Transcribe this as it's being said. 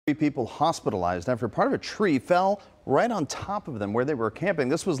People hospitalized after part of a tree fell right on top of them where they were camping.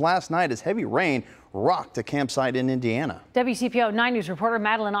 This was last night as heavy rain rocked a campsite in Indiana. WCPO 9 News reporter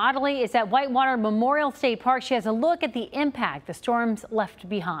Madeline Ottley is at Whitewater Memorial State Park. She has a look at the impact the storms left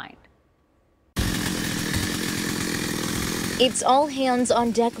behind. It's all hands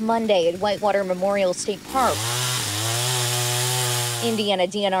on deck Monday at Whitewater Memorial State Park. Indiana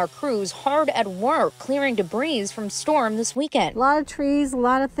DNR crews hard at work clearing debris from storm this weekend. A lot of trees, a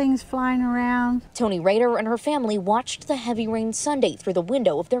lot of things flying around. Tony Rader and her family watched the heavy rain Sunday through the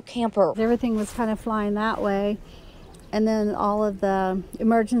window of their camper. Everything was kind of flying that way. And then all of the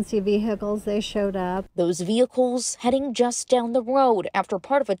emergency vehicles, they showed up. Those vehicles heading just down the road after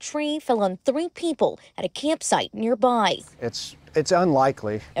part of a tree fell on 3 people at a campsite nearby. It's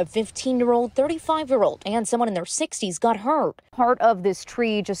unlikely. A 15-year-old, 35-year-old, and someone in their 60s got hurt. Part of this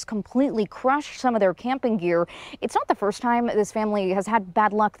tree just completely crushed some of their camping gear. It's not the first time this family has had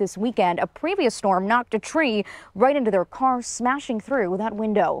bad luck this weekend. A previous storm knocked a tree right into their car, smashing through that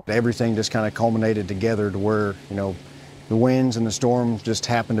window. Everything just kind of culminated together to where, the winds and the storms just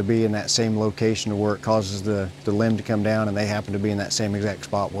happen to be in that same location where it causes the limb to come down, and they happen to be in that same exact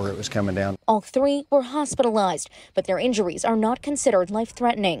spot where it was coming down. All 3 were hospitalized, but their injuries are not considered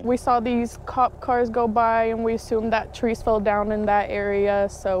life-threatening. We saw these cop cars go by and we assumed that trees fell down in that area,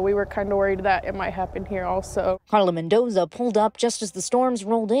 so we were kind of worried that it might happen here also. Carla Mendoza pulled up just as the storms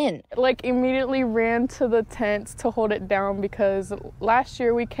rolled in. Immediately ran to the tents to hold it down because last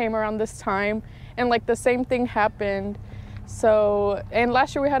year we came around this time and the same thing happened. And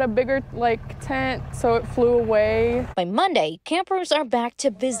last year we had a bigger tent, so it flew away. By Monday, campers are back to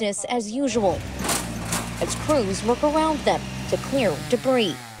business as usual as crews work around them to clear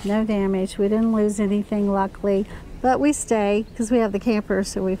debris. No damage. We didn't lose anything, luckily. But we stay because we have the campers,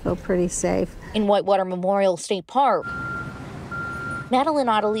 so we feel pretty safe. In Whitewater Memorial State Park, Madeline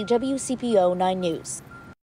Ottley, WCPO 9 News.